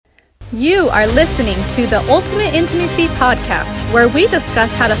You are listening to the Ultimate Intimacy Podcast, where we discuss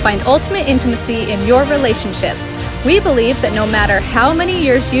how to find ultimate intimacy in your relationship. We believe that no matter how many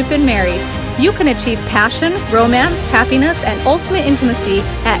years you've been married, you can achieve passion, romance, happiness, and ultimate intimacy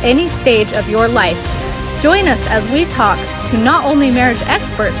at any stage of your life. Join us as we talk to not only marriage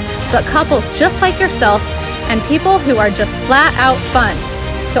experts, but couples just like yourself and people who are just flat out fun.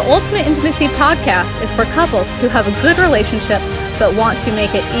 The Ultimate Intimacy Podcast is for couples who have a good relationship but want to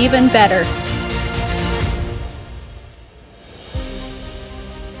make it even better.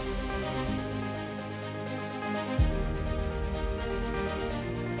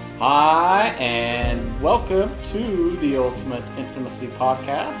 Hi, and welcome to the Ultimate Intimacy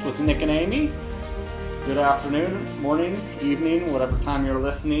Podcast with Nick and Amy. Good afternoon, morning, evening, whatever time you're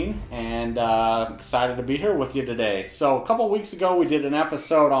listening, and excited to be here with you today. So a couple weeks ago we did an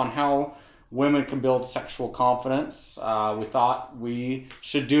episode on how women can build sexual confidence. We thought we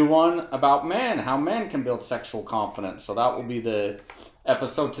should do one about men, how men can build sexual confidence. So that will be the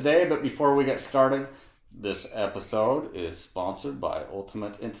episode today. But before we get started, this episode is sponsored by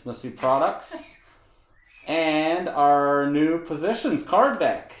Ultimate Intimacy Products and our new Positions card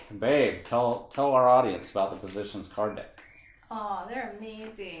deck. Babe, tell our audience about the Positions card deck. Oh, they're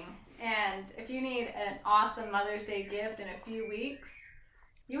amazing. And if you need an awesome Mother's Day gift in a few weeks,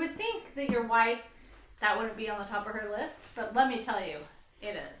 you would think that your wife, that wouldn't be on the top of her list, but let me tell you,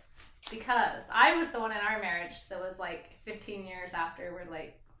 it is. Because I was the one in our marriage that was like 15 years after, we're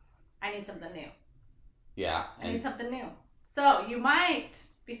like, I need something new. Yeah. I need something new. So you might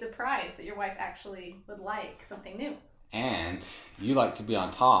be surprised that your wife actually would like something new. And you like to be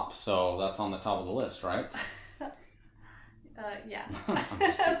on top, so that's on the top of the list, right? Yeah.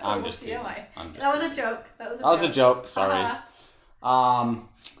 I'm just teasing. That was a joke. That was a joke, sorry.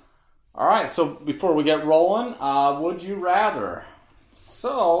 All right, so before we get rolling, would you rather?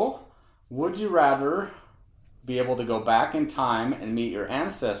 So, would you rather be able to go back in time and meet your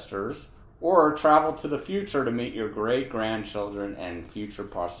ancestors, or travel to the future to meet your great-grandchildren and future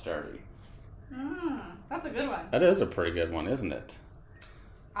posterity? That's a good one. That is a pretty good one, isn't it?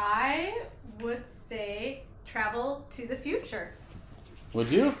 I would say travel to the future. Would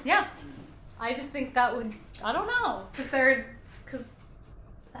you? Yeah. I just think that would, I don't know, because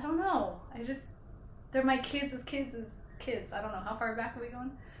I don't know. They're my kids as kids. I don't know. How far back are we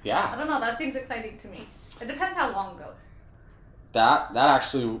going? Yeah. I don't know. That seems exciting to me. It depends how long, though. That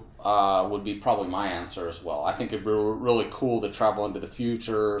actually would be probably my answer as well. I think it'd be really cool to travel into the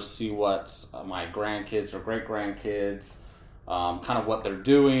future, see what my grandkids or great-grandkids, kind of what they're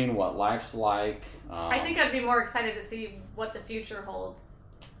doing, what life's like. I think I'd be more excited to see what the future holds.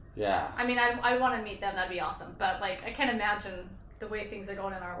 Yeah. I mean, I want to meet them. That'd be awesome. But, like, I can't imagine the way things are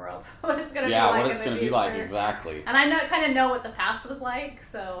going in our world. What it's going to be like in the future. Yeah, what it's going to be like, exactly. And I kind of know what the past was like,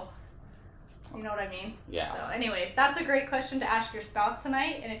 so you know what I mean? Yeah. So anyways, that's a great question to ask your spouse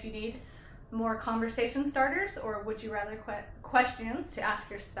tonight. And if you need more conversation starters or would you rather questions to ask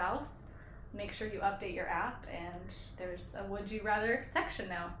your spouse, make sure you update your app. And there's a would you rather section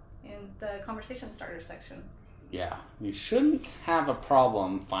now in the conversation starter section. Yeah. You shouldn't have a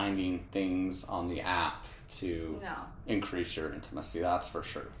problem finding things on the app to increase your intimacy, that's for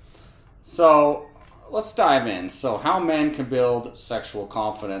sure. So let's dive in. So how men can build sexual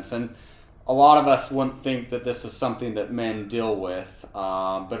confidence. And a lot of us wouldn't think that this is something that men deal with,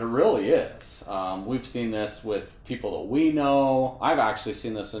 but it really is. We've seen this with people that we know. I've actually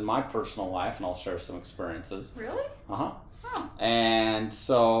seen this in my personal life, and I'll share some experiences. Really? Uh-huh. Oh. And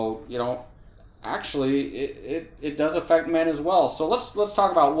so, actually, it does affect men as well. So let's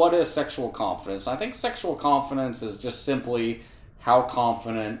talk about what is sexual confidence. I think sexual confidence is just simply how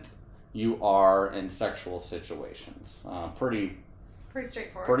confident you are in sexual situations. Pretty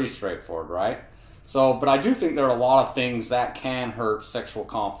straightforward. Pretty straightforward, right? So, but I do think there are a lot of things that can hurt sexual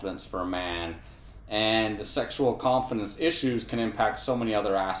confidence for a man. And the sexual confidence issues can impact so many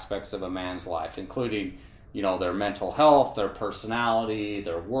other aspects of a man's life, including, their mental health, their personality,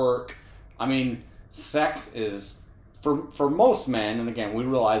 their work. I mean, sex is, for most men, and again, we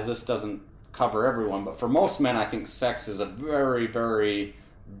realize this doesn't cover everyone, but for most men, I think sex is a very, very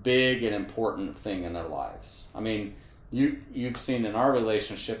big and important thing in their lives. I mean, you've seen in our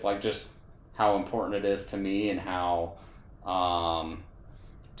relationship, like, just how important it is to me and how,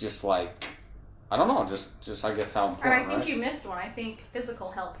 just like, I don't know, just I guess how important. And I think you missed one. I think physical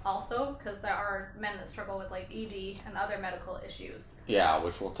health also, because there are men that struggle with like ED and other medical issues. Yeah,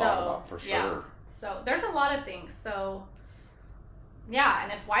 which we'll talk about for sure. Yeah. So there's a lot of things. So yeah,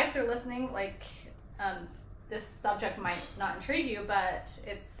 and if wives are listening, like this subject might not intrigue you, but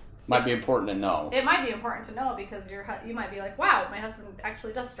it's Might be important to know. It might be important to know because you might be like, wow, my husband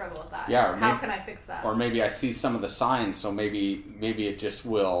actually does struggle with that. Yeah. How can I fix that? Or maybe I see some of the signs, so maybe it just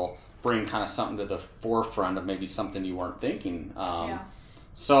will bring kind of something to the forefront of maybe something you weren't thinking.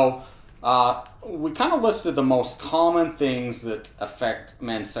 So we kind of listed the most common things that affect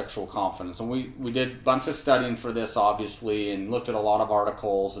men's sexual confidence. And we did a bunch of studying for this, obviously, and looked at a lot of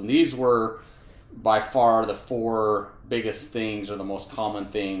articles. And these were by far the 4 biggest things or the most common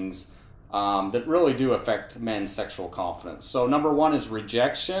things that really do affect men's sexual confidence. So number 1 is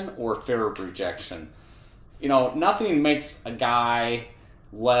rejection or fear of rejection. Nothing makes a guy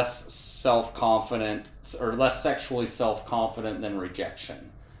less self-confident or less sexually self-confident than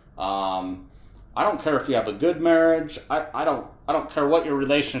rejection. I don't care if you have a good marriage. I don't care what your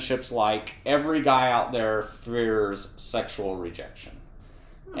relationship's like. Every guy out there fears sexual rejection.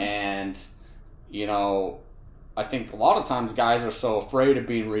 And, I think a lot of times guys are so afraid of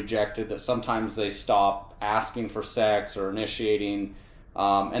being rejected that sometimes they stop asking for sex or initiating,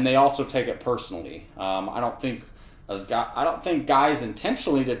 and they also take it personally. I don't think guys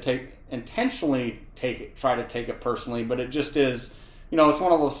intentionally try to take it personally, but it just is. It's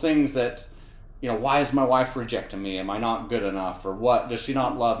one of those things that, why is my wife rejecting me? Am I not good enough? Or what? Does she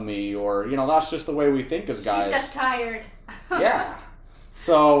not love me? Or, that's just the way we think as guys. She's just tired. Yeah.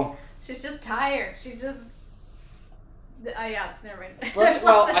 So. She's just tired. Yeah, never mind.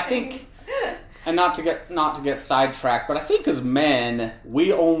 Well, I think, and not to get sidetracked, but I think as men,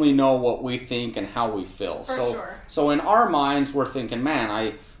 we only know what we think and how we feel. For sure. So in our minds, we're thinking, man,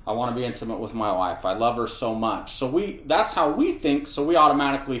 I want to be intimate with my wife. I love her so much. So that's how we think. So we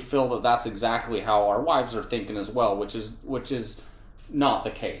automatically feel that that's exactly how our wives are thinking as well, which is not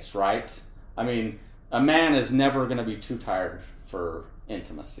the case, right? I mean, a man is never going to be too tired for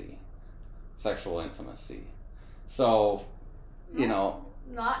intimacy, sexual intimacy. So, not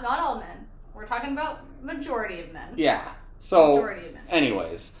all men. We're talking about majority of men. Yeah. So, majority of men.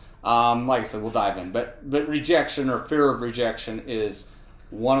 Anyways, like I said, we'll dive in. But rejection or fear of rejection is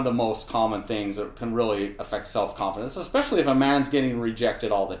one of the most common things that can really affect self-confidence, especially if a man's getting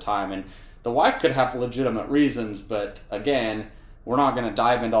rejected all the time. And the wife could have legitimate reasons, but again, we're not going to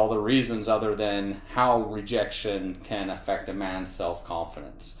dive into all the reasons other than how rejection can affect a man's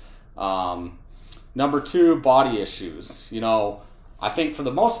self-confidence. Number 2, body issues. I think for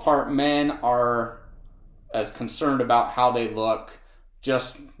the most part, men are as concerned about how they look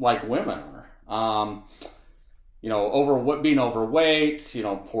just like women are. Being overweight,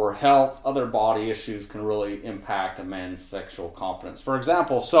 poor health, other body issues can really impact a man's sexual confidence. For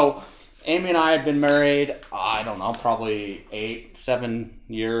example, so Amy and I have been married, I don't know, probably 8-7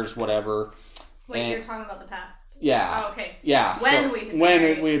 years, whatever. Wait, you're talking about the past? Yeah. Oh, okay. Yeah. When we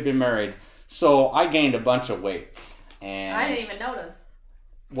had been married. So I gained a bunch of weight. And I didn't even notice.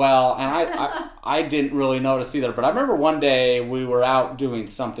 Well, and I didn't really notice either. But I remember one day we were out doing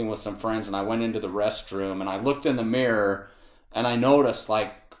something with some friends, and I went into the restroom, and I looked in the mirror, and I noticed,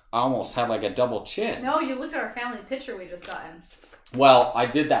 I almost had a double chin. No, you looked at our family picture we just gotten. Well, I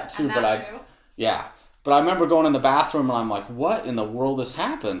did that too, too? Yeah. But I remember going in the bathroom, and I'm like, what in the world has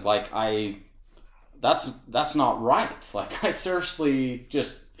happened? That's not right. I seriously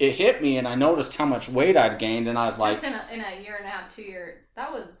it hit me, and I noticed how much weight I'd gained, and I was just in a year and a half, 2 year, that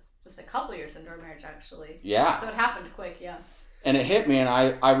was just a couple years into our marriage, actually. Yeah. So it happened quick, yeah. And it hit me, and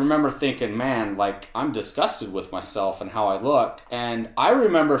I remember thinking, man, I'm disgusted with myself and how I look. And I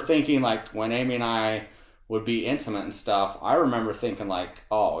remember thinking, when Amy and I would be intimate and stuff, I remember thinking,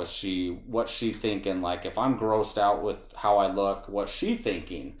 what's she thinking? If I'm grossed out with how I look, what's she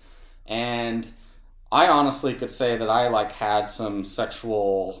thinking? And I honestly could say that I had some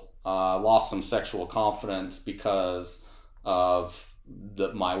lost some sexual confidence because of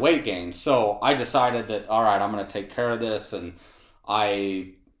my weight gain. So I decided that, all right, I'm going to take care of this. And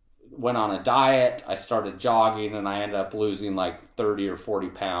I went on a diet. I started jogging, and I ended up losing 30 or 40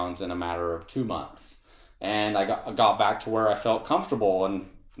 pounds in a matter of 2 months. And I got back to where I felt comfortable, and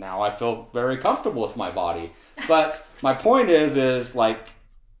now I feel very comfortable with my body. But my point is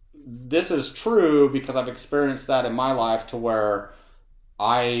this is true because I've experienced that in my life to where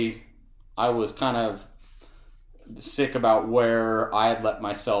I was kind of sick about where I had let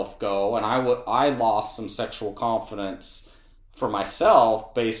myself go, and I lost some sexual confidence for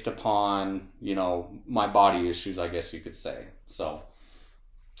myself based upon, my body issues, I guess you could say. So,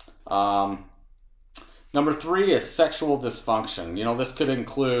 number 3 is sexual dysfunction. This could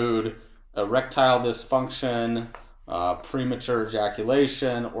include erectile dysfunction, premature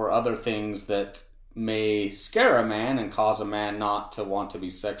ejaculation, or other things that may scare a man and cause a man not to want to be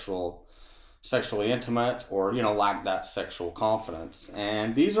sexually sexually intimate or, lack that sexual confidence.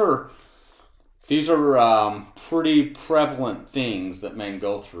 And these are pretty prevalent things that men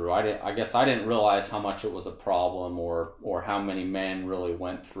go through. I guess I didn't realize how much it was a problem or how many men really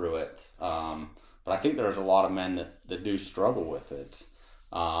went through it. But I think there's a lot of men that do struggle with it.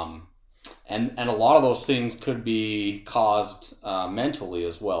 And a lot of those things could be caused mentally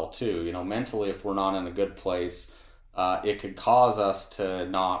as well too. Mentally, if we're not in a good place, it could cause us to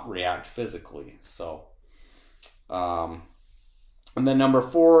not react physically. So, and then number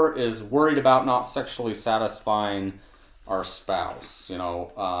 4 is worried about not sexually satisfying our spouse.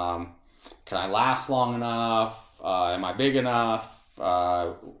 Can I last long enough? Am I big enough?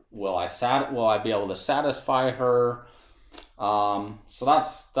 Will I be able to satisfy her? So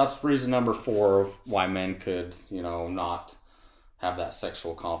that's reason number 4 of why men could, not have that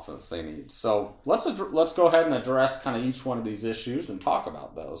sexual confidence they need. So let's go ahead and address kind of each one of these issues and talk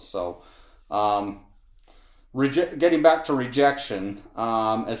about those. So, getting back to rejection,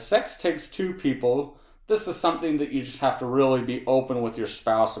 as sex takes 2 people, this is something that you just have to really be open with your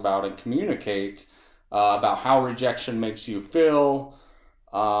spouse about and communicate about how rejection makes you feel.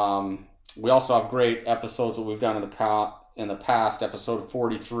 We also have great episodes that we've done in the past, episode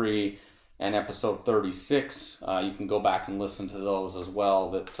 43 and episode 36. You can go back and listen to those as well.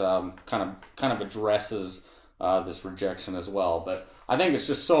 That kind of addresses this rejection as well. But I think it's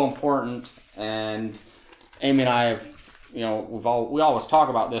just so important, and Amy and I have, we always talk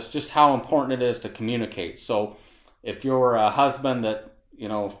about this, just how important it is to communicate. So if you're a husband that,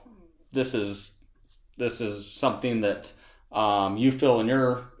 this is something that you feel in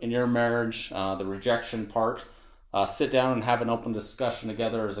your marriage, the rejection part, sit down and have an open discussion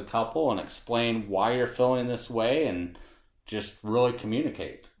together as a couple and explain why you're feeling this way and just really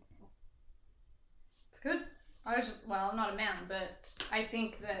communicate. It's good. I'm not a man, but I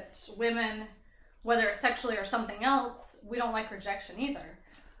think that women, whether it's sexually or something else, we don't like rejection either.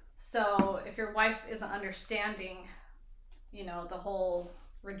 So if your wife isn't understanding, the whole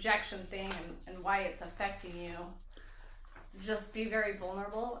rejection thing and why it's affecting you, just be very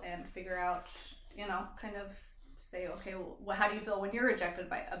vulnerable and figure out, kind of say, okay, well, how do you feel when you're rejected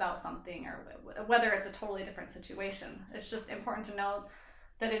about something, or whether it's a totally different situation. It's just important to know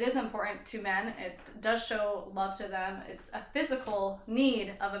that it is important to men. It does show love to them. It's a physical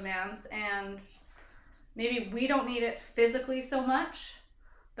need of a man's, and maybe we don't need it physically so much,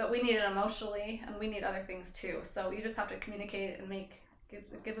 but we need it emotionally, and we need other things too. So you just have to communicate and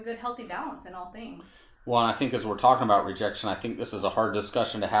give a good, healthy balance in all things. Well, and I think as we're talking about rejection, I think this is a hard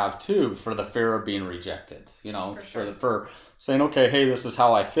discussion to have too, for the fear of being rejected. For sure. For saying, okay, hey, this is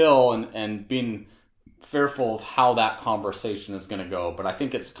how I feel, and being fearful of how that conversation is going to go. But I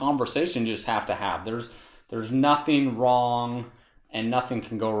think it's a conversation you just have to have. There's nothing wrong, and nothing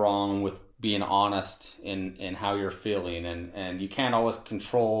can go wrong with being honest in how you're feeling, and you can't always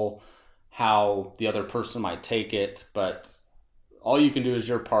control how the other person might take it, but all you can do is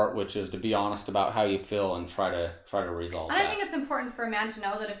your part, which is to be honest about how you feel and try to resolve that. And I think it's important for a man to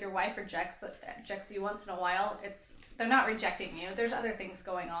know that if your wife rejects you once in a while, they're not rejecting you. There's other things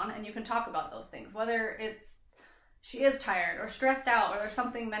going on, and you can talk about those things. Whether it's she is tired or stressed out, or there's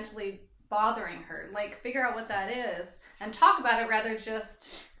something mentally bothering her, figure out what that is and talk about it, rather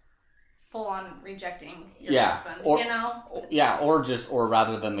just full on rejecting your husband. Or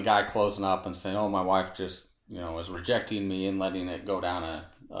rather than the guy closing up and saying, "Oh, my wife just is rejecting me," and letting it go down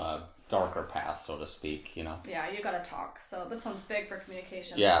a darker path, so to speak, Yeah, you gotta talk. So this one's big for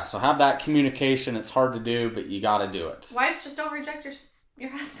communication. Yeah, so have that communication. It's hard to do, but you gotta do it. Wives, just don't reject your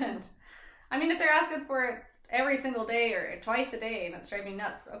husband. I mean, if they're asking for it every single day or twice a day and it's driving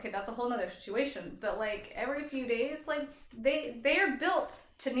nuts, okay, that's a whole nother situation. But every few days, they are built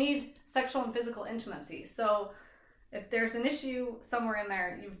to need sexual and physical intimacy. So if there's an issue somewhere in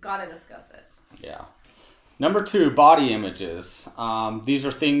there, you've got to discuss it. Yeah. Number 2, body images. These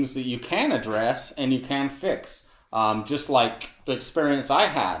are things that you can address and you can fix. Just like the experience I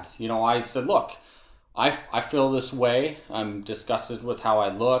had. I said, look, I feel this way. I'm disgusted with how I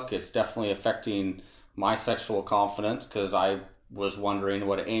look. It's definitely affecting my sexual confidence, because I was wondering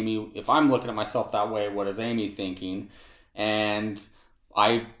if I'm looking at myself that way, what is Amy thinking? And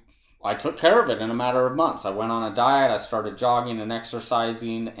I took care of it in a matter of months. I went on a diet, I started jogging and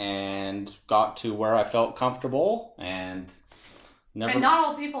exercising, and got to where I felt comfortable, and And not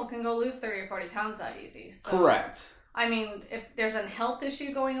all people can go lose 30 or 40 pounds that easy. So, correct. I mean, if there's a health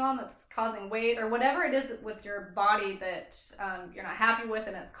issue going on that's causing weight, or whatever it is with your body that you're not happy with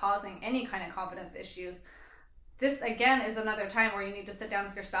and it's causing any kind of confidence issues, this, again, is another time where you need to sit down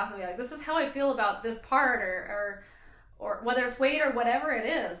with your spouse and be like, this is how I feel about this part, or whether it's weight or whatever it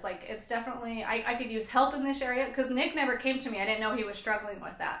is, like it's definitely, I could use help in this area, because Nick never came to me. I didn't know he was struggling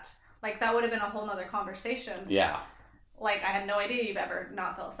with that. Like that would have been a whole nother conversation. Yeah. Like, I had no idea you've ever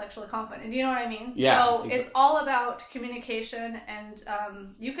not felt sexually confident. Do you know what I mean? Yeah. So it's all about communication, and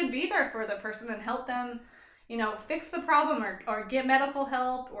you could be there for the person and help them, you know, fix the problem or get medical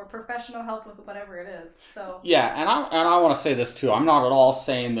help or professional help with whatever it is. So yeah, and I want to say this too. I'm not at all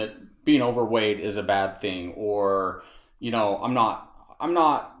saying that being overweight is a bad thing, or, you know, I'm not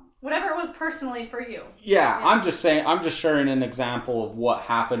whatever it was personally for you. Yeah, I'm just saying, I'm just sharing an example of what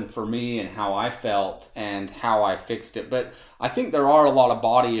happened for me and how I felt and how I fixed it. But I think there are a lot of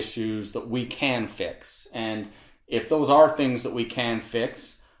body issues that we can fix. And if those are things that we can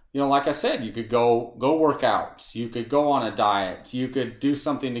fix, you know, like I said, you could go work out. You could go on a diet. You could do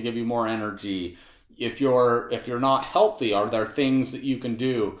something to give you more energy. If you're not healthy, are there things that you can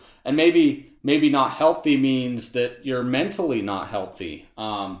do? And maybe not healthy means that you're mentally not healthy.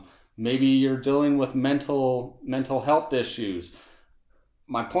 Maybe you're dealing with mental health issues.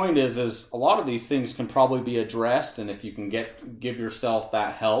 My point is a lot of these things can probably be addressed, and if you can give yourself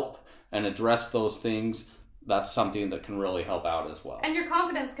that help and address those things, that's something that can really help out as well. And your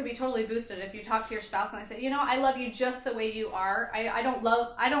confidence could be totally boosted if you talk to your spouse and I say, you know, I love you just the way you are. I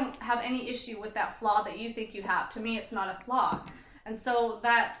don't have any issue with that flaw that you think you have. To me, it's not a flaw. And so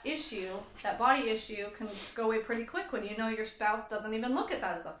that issue, that body issue, can go away pretty quick when you know your spouse doesn't even look at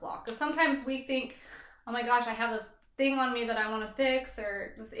that as a flaw. Because sometimes we think, oh my gosh, I have this thing on me that I want to fix,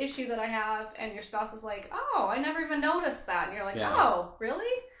 or this issue that I have, and your spouse is like, oh, I never even noticed that. And you're like, oh,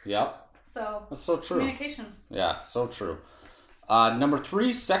 really? Yep. So that's so true. Communication. Yeah, so true. Number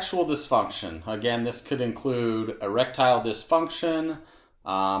 3, sexual dysfunction. Again, this could include erectile dysfunction,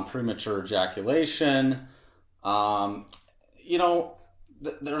 premature ejaculation, you know,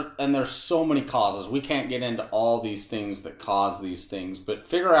 there's so many causes. We can't get into all these things that cause these things, but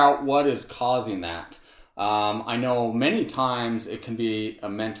figure out what is causing that. I know many times it can be a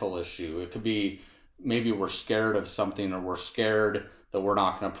mental issue. It could be maybe we're scared of something, or we're scared that we're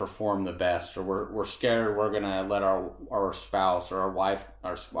not going to perform the best, or we're scared we're going to let our spouse or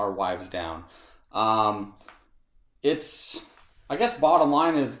our wives down. It's, I guess, bottom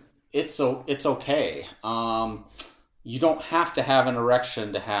line is it's okay. You don't have to have an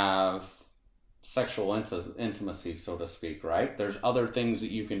erection to have sexual intimacy, so to speak, right? There's other things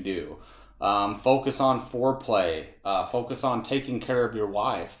that you can do. Focus on foreplay. Focus on taking care of your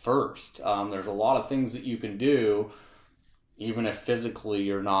wife first. There's a lot of things that you can do, even if physically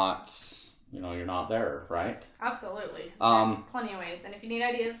you're not there, right? Absolutely. There's plenty of ways. And if you need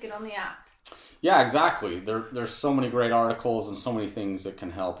ideas, get on the app. Yeah, exactly. There's so many great articles and so many things that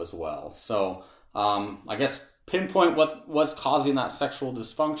can help as well. So, I guess pinpoint what's causing that sexual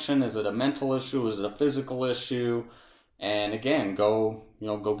dysfunction. Is it a mental issue? Is it a physical issue? And again, go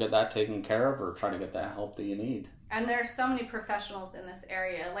get that taken care of, or try to get that help that you need. And there's so many professionals in this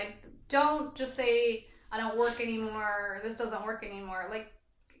area. Like, don't just say, I don't work anymore, or this doesn't work anymore. Like,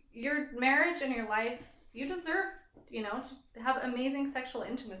 your marriage and your life, you deserve, to have amazing sexual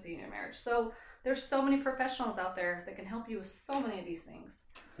intimacy in your marriage. So there's so many professionals out there that can help you with so many of these things.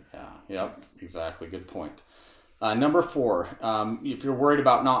 Yeah, yep, exactly. Good point. Number 4, if you're worried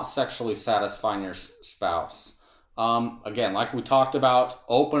about not sexually satisfying your spouse, again, like we talked about,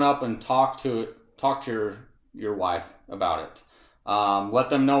 open up and talk to your wife about it. Let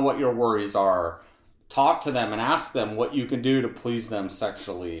them know what your worries are. Talk to them and ask them what you can do to please them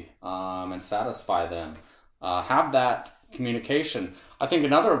sexually, and satisfy them. Have that communication. I think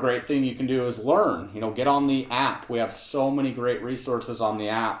another great thing you can do is learn. Get on the app. We have so many great resources on the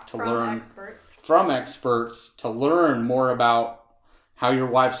app to learn from experts to learn more about how your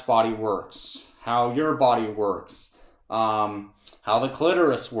wife's body works, how your body works, how the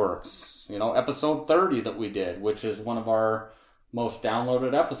clitoris works. Episode 30 that we did, which is one of our most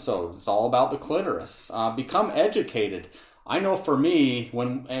downloaded episodes. It's all about the clitoris. Become educated. I know for me,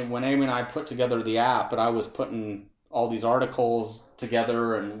 when Amy and I put together the app, and I was putting all these articles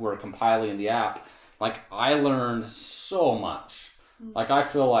together and we're compiling the app, like, I learned so much. Like, I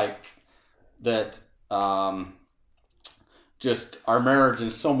feel like that just our marriage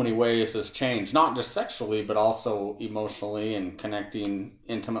in so many ways has changed, not just sexually, but also emotionally and connecting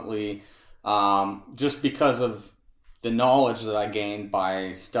intimately, just because of the knowledge that I gained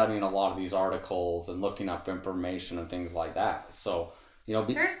by studying a lot of these articles and looking up information and things like that. So,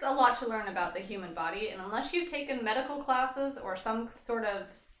 there's a lot to learn about the human body, and unless you've taken medical classes or some sort of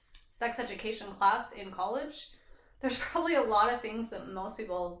sex education class in college, there's probably a lot of things that most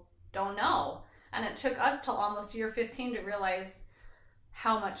people don't know. And it took us till almost year 15 to realize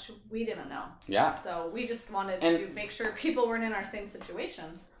how much we didn't know. Yeah. So we just wanted to make sure people weren't in our same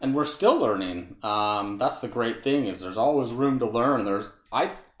situation. And we're still learning. That's the great thing, is there's always room to learn. I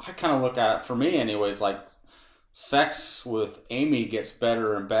kind of look at it, for me anyways, like sex with Amy gets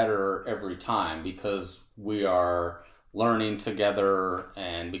better and better every time because we are learning together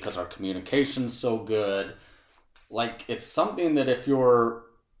and because our communication's so good. Like, it's something that if you're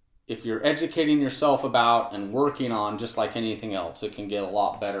educating yourself about and working on, just like anything else, it can get a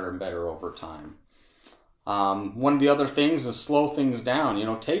lot better and better over time. One of the other things is slow things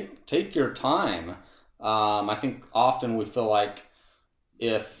down. Take your time. I think often we feel like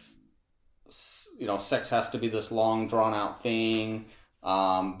if sex has to be this long drawn out thing,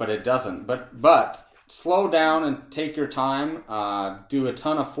 but it doesn't. But slow down and take your time. Do a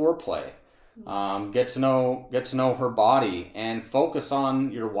ton of foreplay. Get to know her body and focus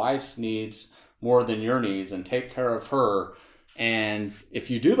on your wife's needs more than your needs, and take care of her. And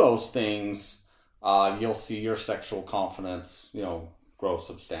if you do those things, you'll see your sexual confidence, grow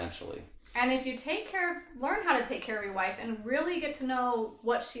substantially. And if you learn how to take care of your wife and really get to know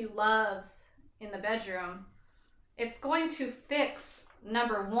what she loves in the bedroom, it's going to fix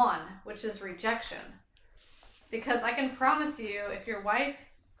number one, which is rejection. Because I can promise you, if your wife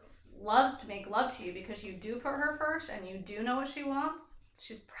loves to make love to you because you do put her first and you do know what she wants,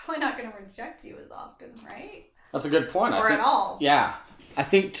 she's probably not going to reject you as often, right? That's a good point. Or at all. Yeah. I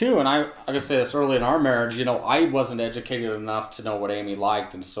think too, and I could say this early in our marriage, I wasn't educated enough to know what Amy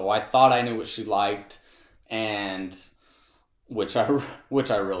liked, and so I thought I knew what she liked, and which I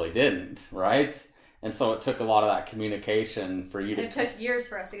really didn't, right? And so it took a lot of that communication for you to... It took years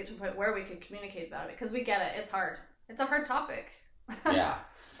for us to get to the point where we could communicate about it, because we get it. It's hard. It's a hard topic. Yeah.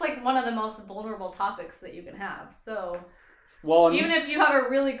 It's like one of the most vulnerable topics that you can have. So, even if you have a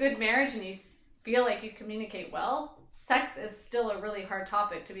really good marriage and you feel like you communicate well, sex is still a really hard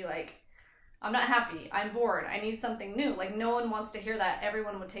topic to be like, I'm not happy, I'm bored, I need something new. Like, no one wants to hear that.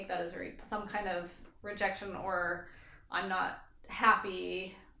 Everyone would take that as some kind of rejection, or I'm not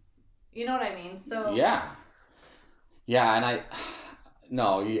happy. You know what I mean? So yeah, and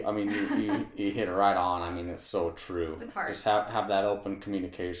you hit it right on. I mean, it's so true. It's hard. Just have that open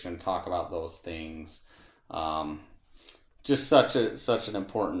communication, talk about those things. Just such an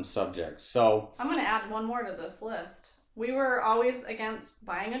important subject. So I'm going to add one more to this list. We were always against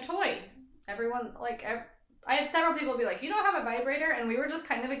buying a toy. Everyone, I had several people be like, you don't have a vibrator? And we were just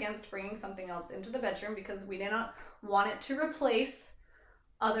kind of against bringing something else into the bedroom because we did not want it to replace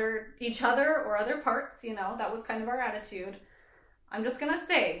each other or other parts. That was kind of our attitude. I'm just going to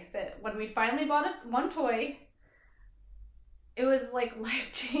say that when we finally bought one toy, it was like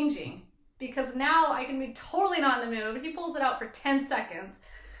life-changing. Because now I can be totally not in the mood. He pulls it out for 10 seconds.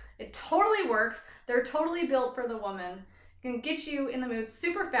 It totally works. They're totally built for the woman. It can get you in the mood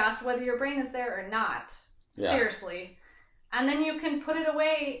super fast, whether your brain is there or not. Yeah. Seriously. And then you can put it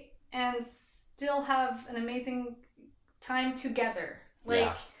away and still have an amazing time together.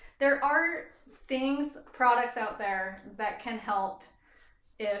 There are products out there that can help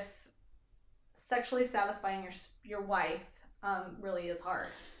if sexually satisfying your wife really is hard.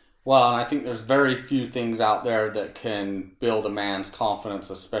 Well, and I think there's very few things out there that can build a man's confidence,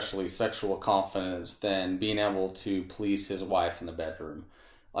 especially sexual confidence, than being able to please his wife in the bedroom.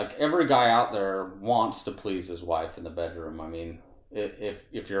 Like, every guy out there wants to please his wife in the bedroom. I mean,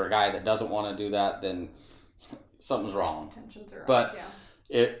 if you're a guy that doesn't want to do that, then something's wrong. Tensions are but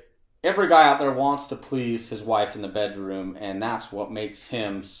every guy out there wants to please his wife in the bedroom, and that's what makes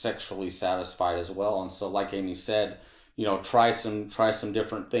him sexually satisfied as well. And so, like Amy said, try some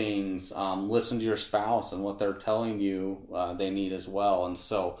different things. Listen to your spouse and what they're telling you they need as well. And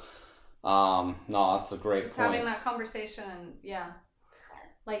so, that's a great just point. Having that conversation,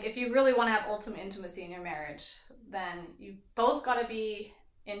 like, if you really want to have ultimate intimacy in your marriage, then you both got to be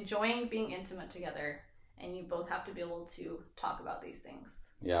enjoying being intimate together, and you both have to be able to talk about these things.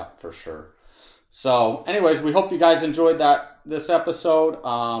 Yeah, for sure. So, anyways, we hope you guys enjoyed this episode.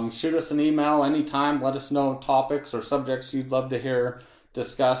 Shoot us an email anytime. Let us know topics or subjects you'd love to hear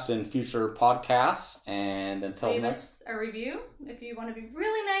discussed in future podcasts. And until leave us a review if you want to be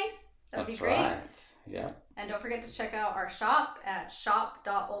really nice. That'd be great. Right. Yeah. And don't forget to check out our shop at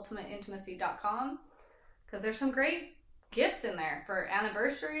shop.ultimateintimacy.com, because there's some great gifts in there for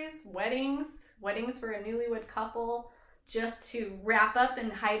anniversaries, weddings for a newlywed couple, just to wrap up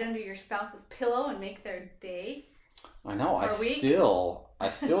and hide under your spouse's pillow and make their day. I know. I still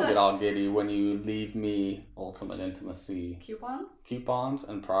get all giddy when you leave me ultimate intimacy coupons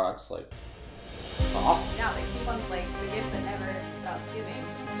and products. Like, awesome. Yeah, the coupons, like the gift that never stops giving.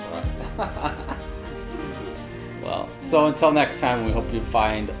 That's right. Well, so until next time, we hope you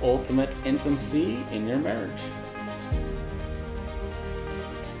find ultimate intimacy in your marriage.